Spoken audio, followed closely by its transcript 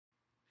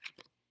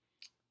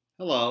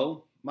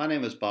Hello, my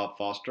name is Bob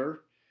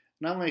Foster,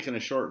 and I'm making a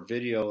short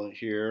video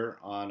here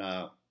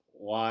on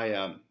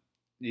why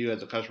you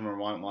as a customer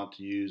might want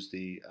to use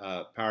the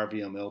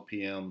PowerVM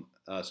LPM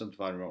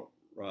Simplified Remote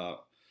uh,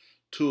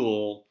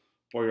 Tool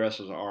for your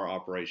SRR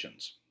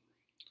operations.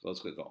 So let's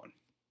get going.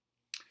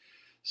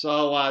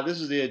 So this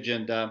is the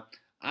agenda.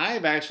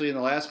 I've actually, in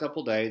the last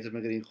couple of days, I've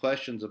been getting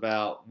questions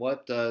about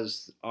what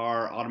does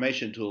our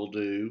automation tool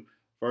do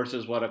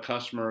versus what a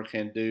customer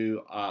can do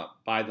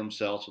by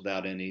themselves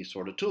without any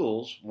sort of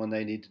tools when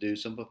they need to do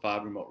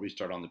simplified remote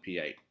restart on the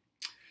P8.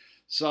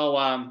 So,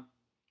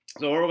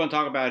 so what we're going to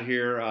talk about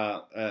here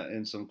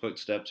in some quick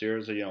steps here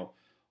is,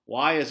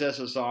 why is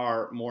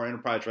SSR more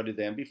enterprise ready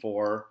than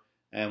before,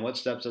 and what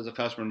steps does a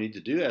customer need to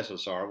do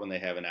SSR when they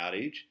have an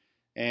outage,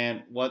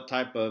 and what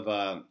type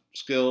of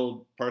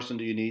skilled person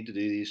do you need to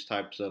do these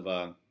types of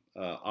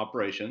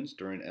operations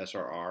during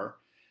SRR.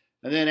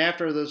 And then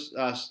after this,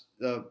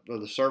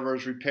 the server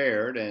is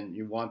repaired and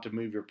you want to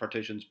move your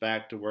partitions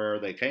back to where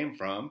they came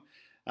from,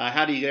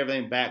 how do you get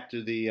everything back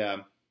to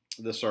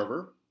the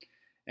server?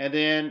 And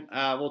then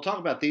we'll talk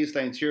about these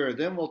things here.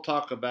 Then we'll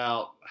talk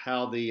about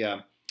how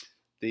the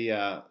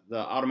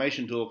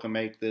automation tool can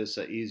make this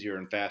easier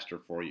and faster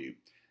for you.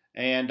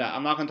 And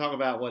I'm not going to talk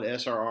about what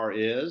SRR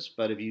is,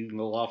 but if you can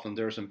go off and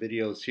there's some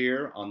videos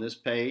here on this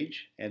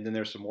page, and then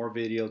there's some more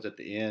videos at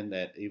the end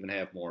that even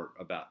have more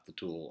about the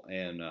tool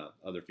and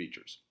other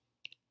features.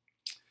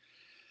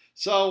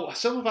 So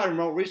Simplified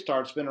Remote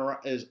Restart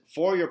is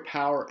for your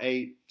Power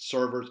 8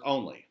 servers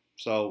only.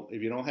 So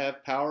if you don't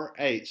have Power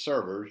 8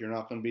 servers, you're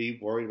not going to be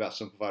worried about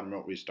Simplified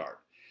Remote Restart.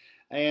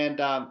 And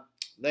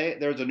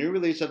there's a new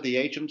release of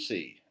the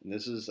HMC, and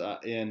this is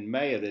in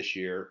May of this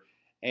year.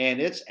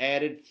 And it's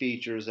added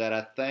features that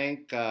I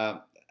think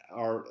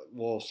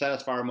will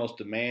satisfy our most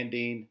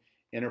demanding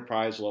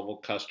enterprise level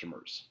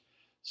customers.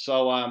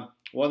 So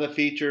one of the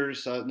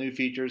features, new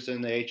features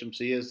in the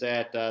HMC is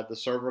that the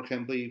server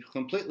can be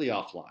completely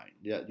offline.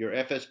 Your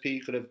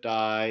FSP could have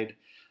died.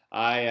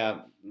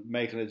 I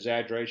make an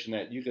exaggeration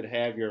that you could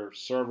have your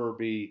server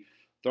be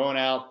thrown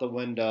out the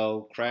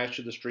window, crash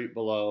to the street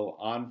below,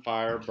 on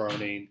fire,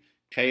 burning,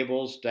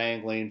 cables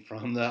dangling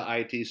from the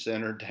IT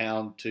center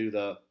down to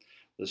the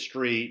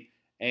street,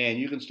 and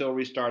you can still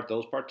restart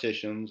those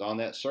partitions on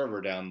that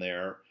server down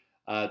there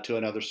to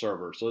another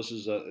server. So this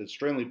is an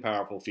extremely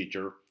powerful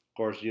feature. Of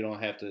course, it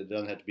doesn't have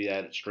to be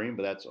that extreme,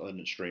 but that's an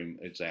extreme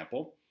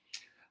example.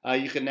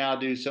 You can now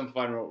do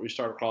simplified remote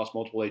restart across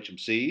multiple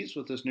HMCs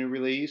with this new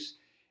release,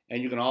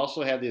 and you can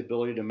also have the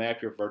ability to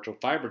map your virtual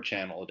fiber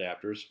channel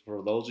adapters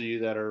for those of you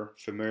that are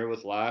familiar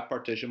with live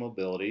partition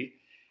mobility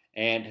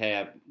and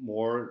have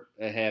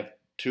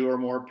two or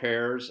more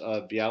pairs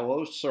of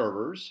VLO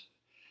servers.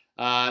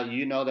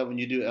 You know that when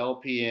you do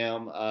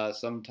LPM,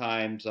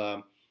 sometimes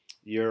the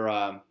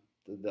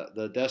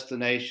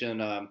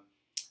destination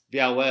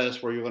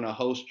VLS where you're going to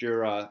host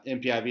your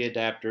MPIV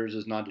adapters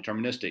is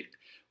non-deterministic.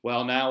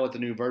 Well, now with the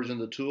new version of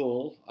the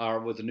tool, or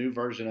with the new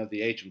version of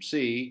the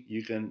HMC,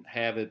 you can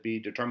have it be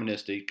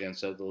deterministic and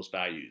set those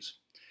values.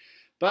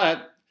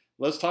 But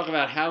let's talk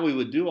about how we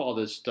would do all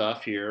this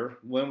stuff here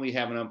when we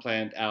have an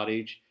unplanned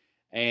outage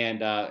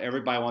and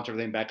everybody wants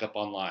everything back up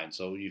online.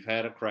 So you've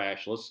had a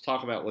crash. Let's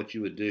talk about what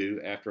you would do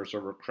after a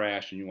server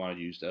crashed and you want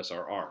to use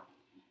SRR.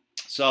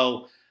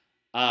 So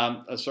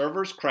a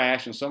server's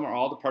crashed and some or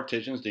all the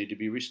partitions need to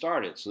be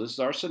restarted. So this is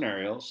our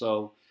scenario.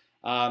 So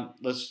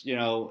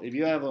if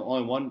you have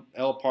only one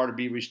LPAR to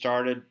be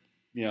restarted,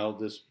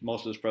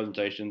 most of this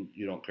presentation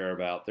you don't care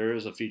about. There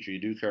is a feature you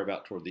do care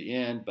about toward the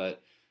end,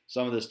 but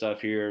some of this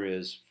stuff here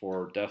is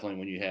for definitely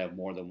when you have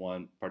more than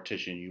one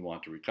partition you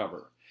want to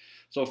recover.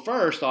 So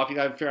first off, you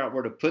got to figure out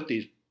where to put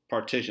these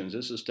partitions.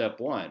 This is step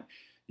one.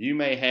 You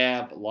may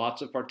have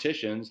lots of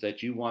partitions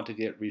that you want to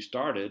get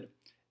restarted,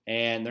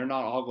 and they're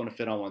not all going to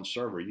fit on one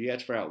server. You have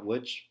to figure out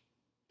which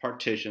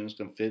partitions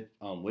can fit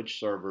on which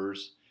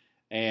servers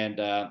and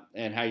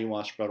how you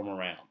want to spread them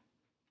around.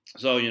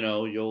 So,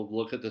 you'll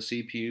look at the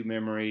CPU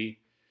memory.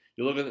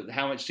 You'll look at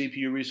how much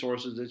CPU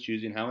resources it's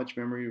using, how much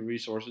memory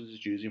resources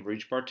it's using for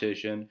each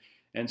partition,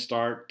 and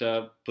start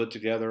put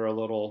together a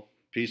little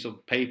piece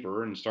of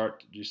paper and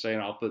start just saying,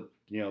 I'll put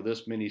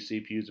this many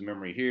CPUs of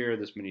memory here,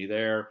 this many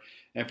there,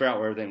 and figure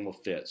out where everything will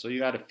fit. So you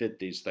got to fit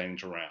these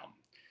things around.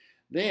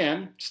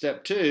 Then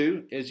step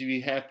two is if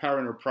you have Power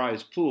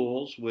Enterprise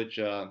pools, which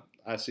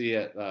I see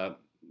at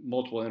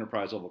multiple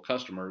enterprise level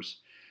customers,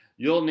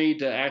 you'll need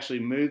to actually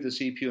move the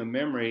CPU and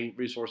memory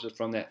resources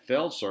from that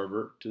failed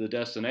server to the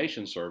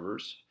destination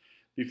servers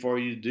before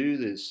you do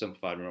this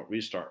simplified remote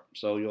restart.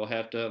 So you'll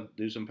have to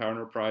do some Power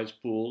Enterprise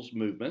pools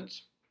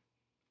movements.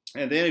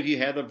 And then if you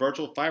have the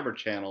virtual fiber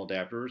channel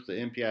adapters, the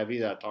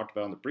MPIV that I talked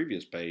about on the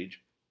previous page,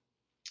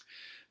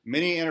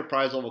 many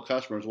enterprise level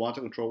customers want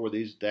to control where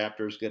these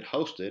adapters get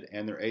hosted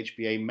and their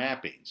HBA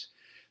mappings.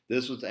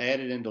 This was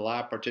added into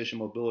live partition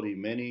mobility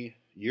many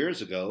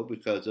years ago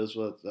because this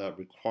was a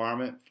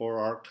requirement for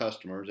our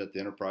customers at the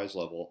enterprise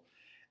level.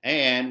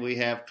 And we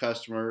have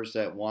customers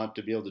that want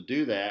to be able to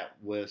do that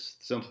with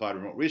simplified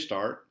remote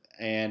restart.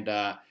 And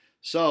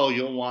So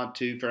you'll want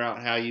to figure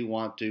out how you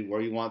want to,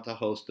 where you want to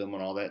host them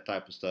and all that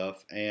type of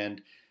stuff.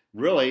 And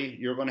really,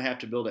 you're going to have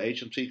to build a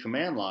HMC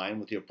command line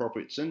with the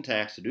appropriate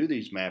syntax to do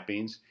these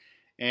mappings.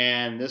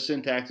 And this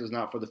syntax is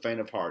not for the faint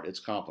of heart. It's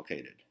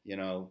complicated, you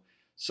know.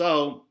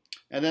 So,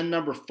 and then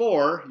number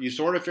 4, you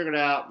sort of figured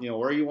out, you know,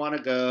 where you want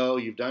to go.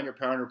 You've done your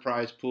Power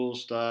Enterprise pool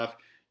stuff.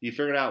 You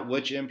figured out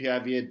which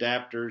MPIV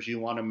adapters you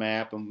want to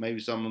map, and maybe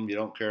some of them you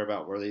don't care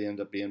about where they end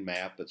up being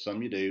mapped, but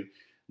some you do.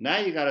 Now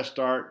you got to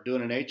start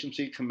doing an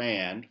HMC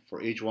command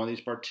for each one of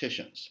these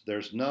partitions.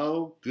 There's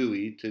no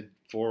GUI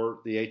for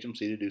the HMC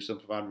to do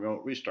Simplified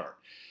Remote Restart.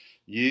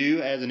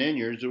 You, as an end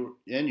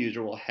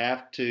user will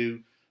have to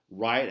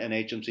write an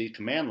HMC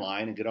command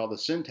line and get all the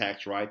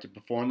syntax right to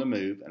perform the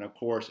move. And of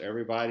course,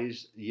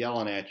 everybody's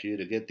yelling at you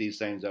to get these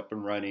things up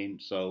and running.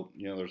 So,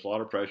 you know, there's a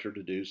lot of pressure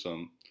to do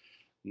some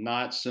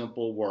not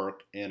simple work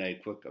in a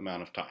quick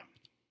amount of time.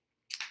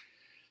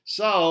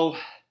 So,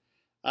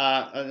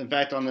 in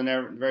fact, on the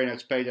very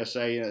next page, I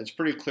say, you know, it's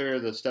pretty clear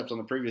the steps on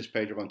the previous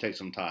page are going to take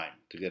some time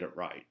to get it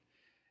right.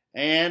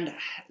 And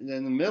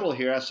in the middle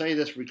here, I say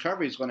this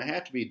recovery is going to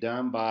have to be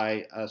done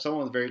by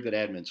someone with very good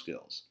admin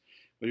skills.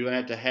 You're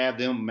going to have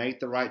them make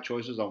the right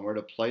choices on where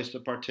to place the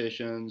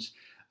partitions,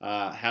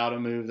 how to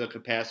move the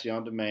capacity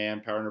on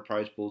demand, Power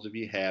Enterprise pools if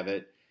you have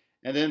it,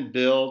 and then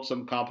build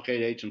some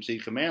complicated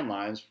HMC command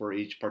lines for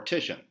each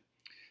partition.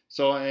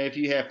 So if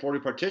you have 40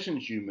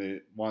 partitions you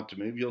want to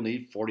move, you'll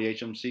need 40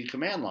 HMC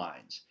command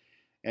lines.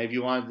 And if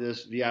you want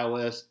this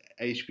VIOS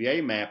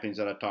HBA mappings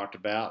that I talked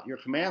about, your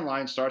command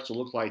line starts to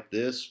look like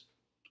this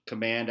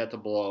command at the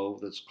below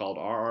that's called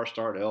RR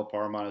start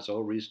LPAR minus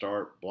O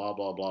restart, blah,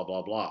 blah, blah,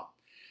 blah, blah.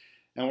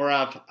 And where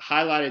I've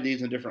highlighted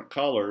these in different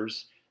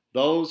colors,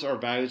 those are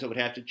values that would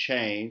have to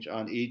change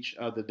on each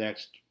of the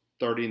next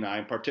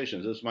 39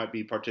 partitions. This might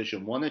be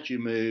partition 1 that you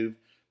move,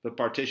 but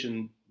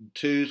partition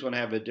 2 is going to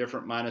have a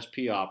different minus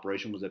P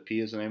operation, because the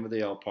P is the name of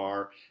the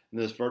LPAR. And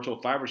this virtual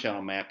fiber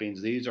channel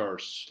mappings, these are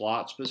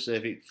slot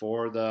specific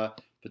for the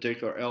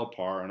particular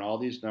LPAR, and all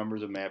these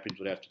numbers of mappings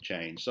would have to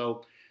change.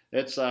 So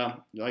it's, like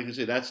I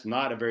said, that's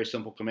not a very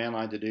simple command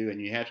line to do,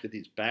 and you have to get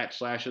these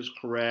backslashes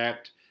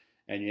correct,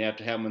 and you have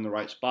to have them in the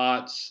right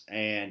spots,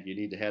 and you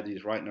need to have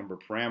these right number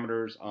of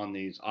parameters on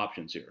these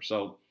options here.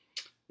 So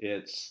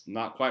it's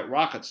not quite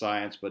rocket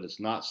science, but it's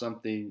not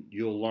something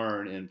you'll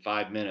learn in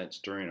 5 minutes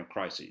during a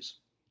crisis.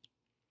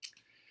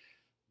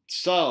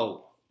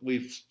 So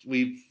we've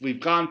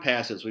gone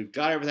past this. We've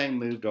got everything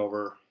moved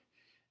over,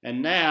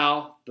 and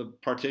now the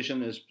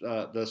partition is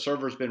the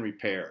server's been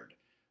repaired.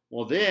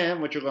 Well, then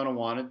what you're going to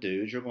want to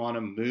do is you're going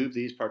to move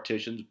these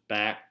partitions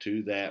back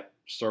to that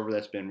server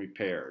that's been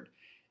repaired.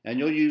 And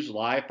you'll use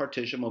live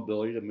partition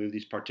mobility to move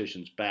these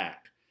partitions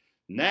back.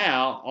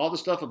 Now, all the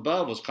stuff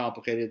above was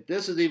complicated.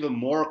 This is even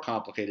more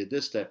complicated,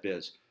 this step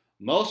is.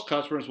 Most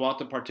customers want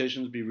the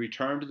partitions to be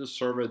returned to the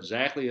server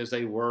exactly as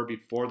they were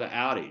before the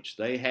outage.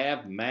 They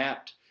have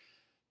mapped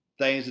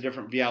things to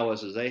different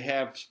VIOSs. They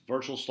have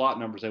virtual slot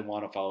numbers they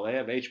want to follow. They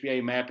have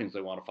HBA mappings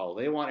they want to follow.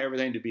 They want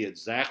everything to be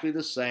exactly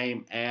the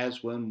same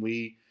as when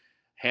we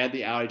had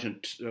the outage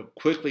and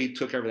quickly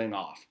took everything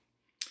off.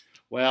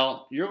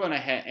 Well, you're going to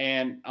have,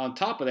 and on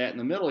top of that, in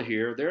the middle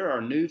here, there are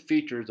new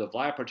features of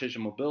live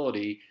partition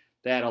mobility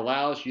that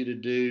allows you to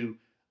do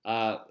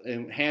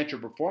enhance your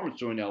performance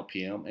during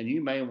LPM. And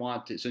you may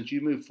want to, since you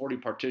move 40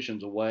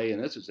 partitions away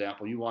in this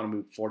example, you want to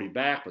move 40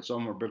 back, but some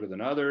of them are bigger than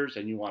others,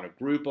 and you want to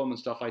group them and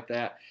stuff like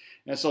that.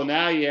 And so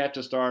now you have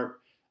to start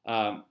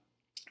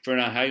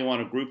figuring out how you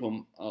want to group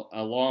them,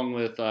 along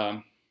with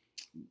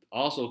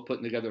also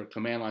putting together a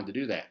command line to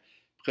do that.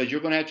 Because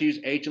you're going to have to use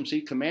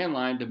HMC command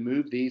line to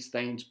move these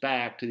things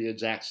back to the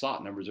exact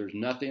slot numbers. There's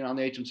nothing on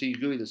the HMC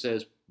GUI that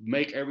says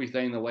make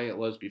everything the way it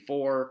was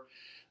before.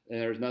 And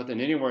there's nothing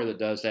anywhere that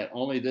does that.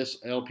 Only this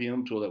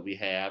LPM tool that we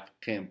have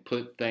can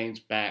put things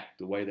back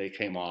the way they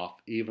came off,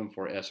 even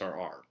for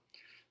SRR.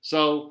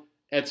 So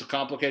it's a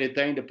complicated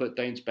thing to put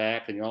things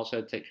back, and you also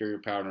have to take care of your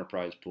Power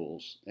Enterprise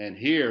pools. And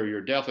here,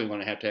 you're definitely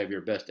going to have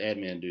your best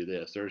admin do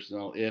this. There's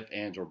no ifs,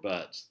 ands, or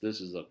buts.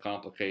 This is a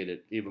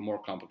complicated, even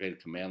more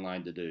complicated command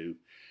line to do.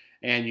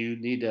 And you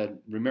need to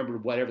remember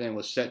what everything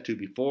was set to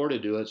before to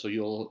do it, so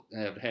you'll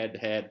have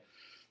had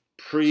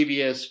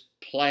previous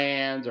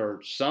plans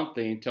or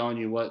something telling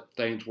you what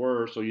things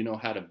were, so you know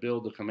how to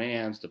build the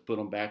commands to put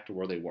them back to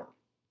where they were.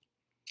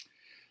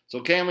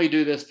 So can we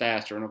do this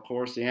faster? And of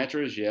course the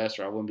answer is yes,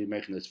 or I wouldn't be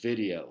making this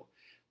video.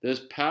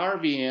 This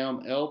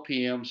PowerVM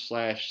LPM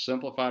 /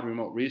 Simplified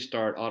Remote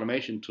Restart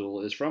Automation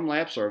Tool is from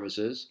Lab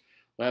Services.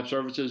 Lab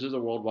Services is a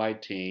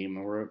worldwide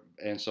team,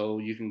 and so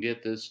you can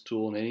get this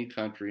tool in any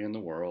country in the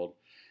world.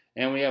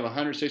 And we have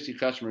 160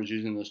 customers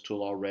using this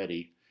tool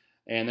already.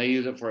 And they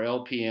use it for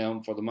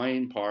LPM for the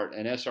main part,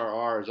 and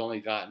SRR has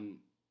only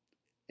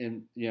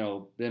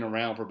been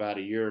around for about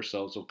a year or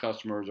so, so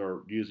customers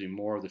are using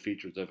more of the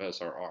features of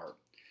SRR.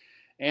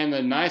 And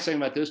the nice thing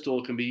about this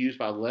tool, it can be used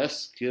by less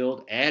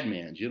skilled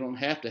admins. You don't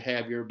have to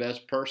have your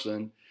best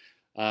person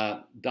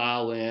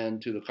dial in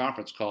to the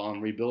conference call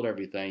and rebuild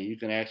everything. You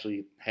can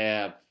actually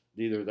have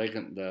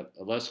a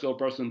less skilled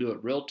person do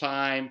it real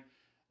time,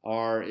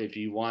 or if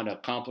you want a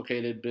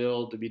complicated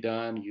build to be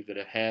done, you could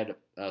have had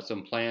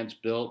some plans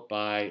built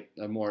by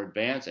a more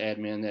advanced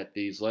admin that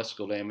these less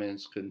skilled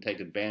admins can take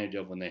advantage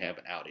of when they have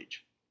an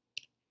outage.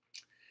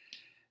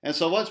 And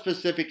so what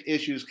specific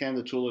issues can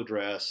the tool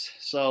address?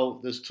 So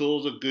this tool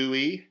is a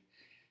GUI,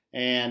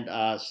 and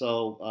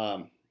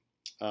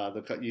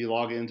you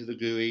log into the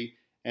GUI,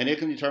 and it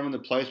can determine the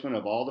placement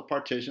of all the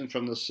partitions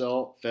from the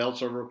failed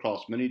server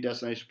across many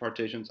destination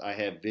partitions. I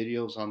have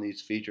videos on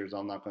these features.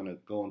 I'm not going to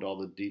go into all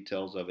the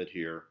details of it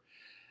here.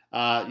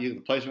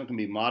 The placement can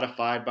be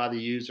modified by the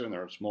user, and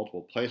there's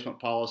multiple placement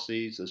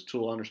policies. This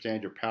tool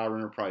understands your Power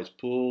Enterprise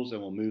pools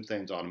and will move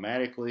things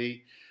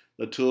automatically.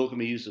 The tool can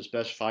be used to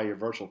specify your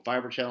virtual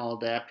fiber channel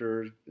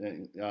adapters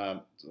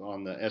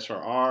on the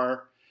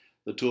SRR.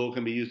 The tool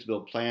can be used to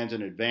build plans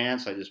in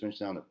advance. I just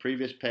mentioned on the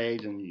previous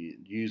page, and you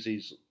use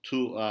these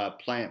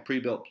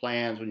pre-built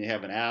plans when you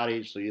have an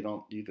outage, so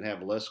you can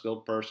have a less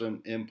skilled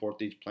person import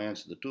these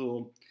plans to the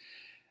tool.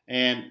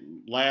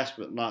 And last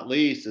but not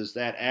least is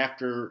that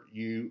after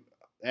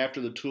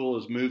the tool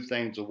has moved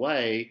things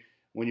away,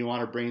 when you want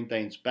to bring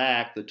things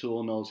back, the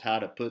tool knows how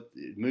to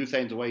move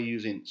things away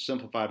using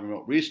Simplified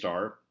Remote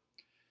Restart.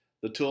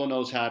 The tool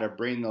knows how to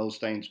bring those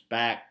things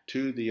back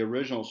to the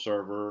original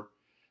server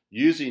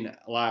using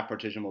live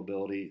partition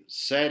mobility,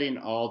 setting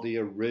all the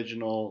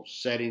original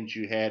settings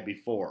you had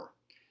before.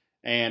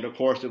 And of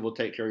course, it will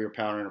take care of your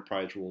Power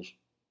Enterprise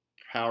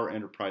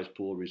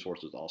pool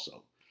resources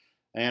also.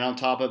 And on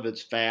top of it,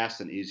 it's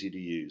fast and easy to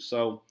use.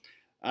 So,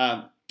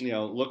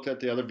 look at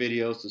the other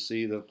videos to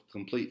see the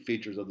complete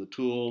features of the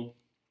tool.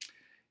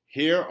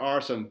 Here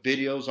are some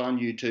videos on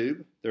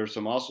YouTube. There's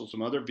also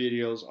some other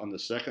videos on the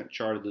second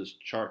chart of this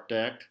chart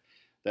deck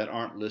that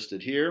aren't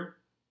listed here.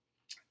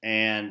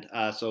 And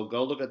so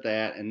go look at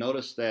that and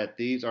notice that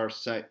these are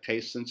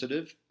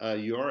case-sensitive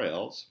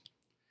URLs.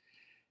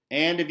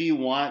 And if you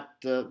want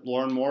to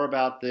learn more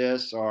about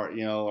this, or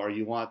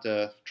you want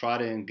to try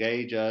to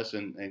engage us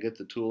and get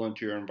the tool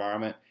into your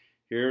environment,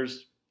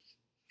 here's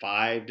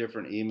 5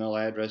 different email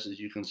addresses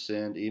you can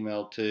send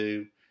email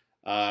to.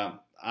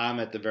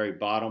 I'm at the very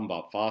bottom,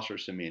 Bob Foster.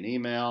 Send me an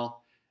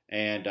email,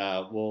 and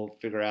we'll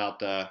figure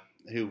out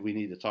who we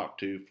need to talk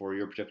to for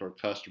your particular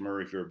customer,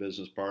 if you're a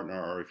business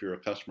partner, or if you're a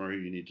customer who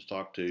you need to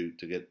talk to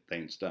get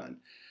things done.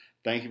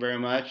 Thank you very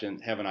much, and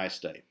have a nice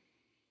day.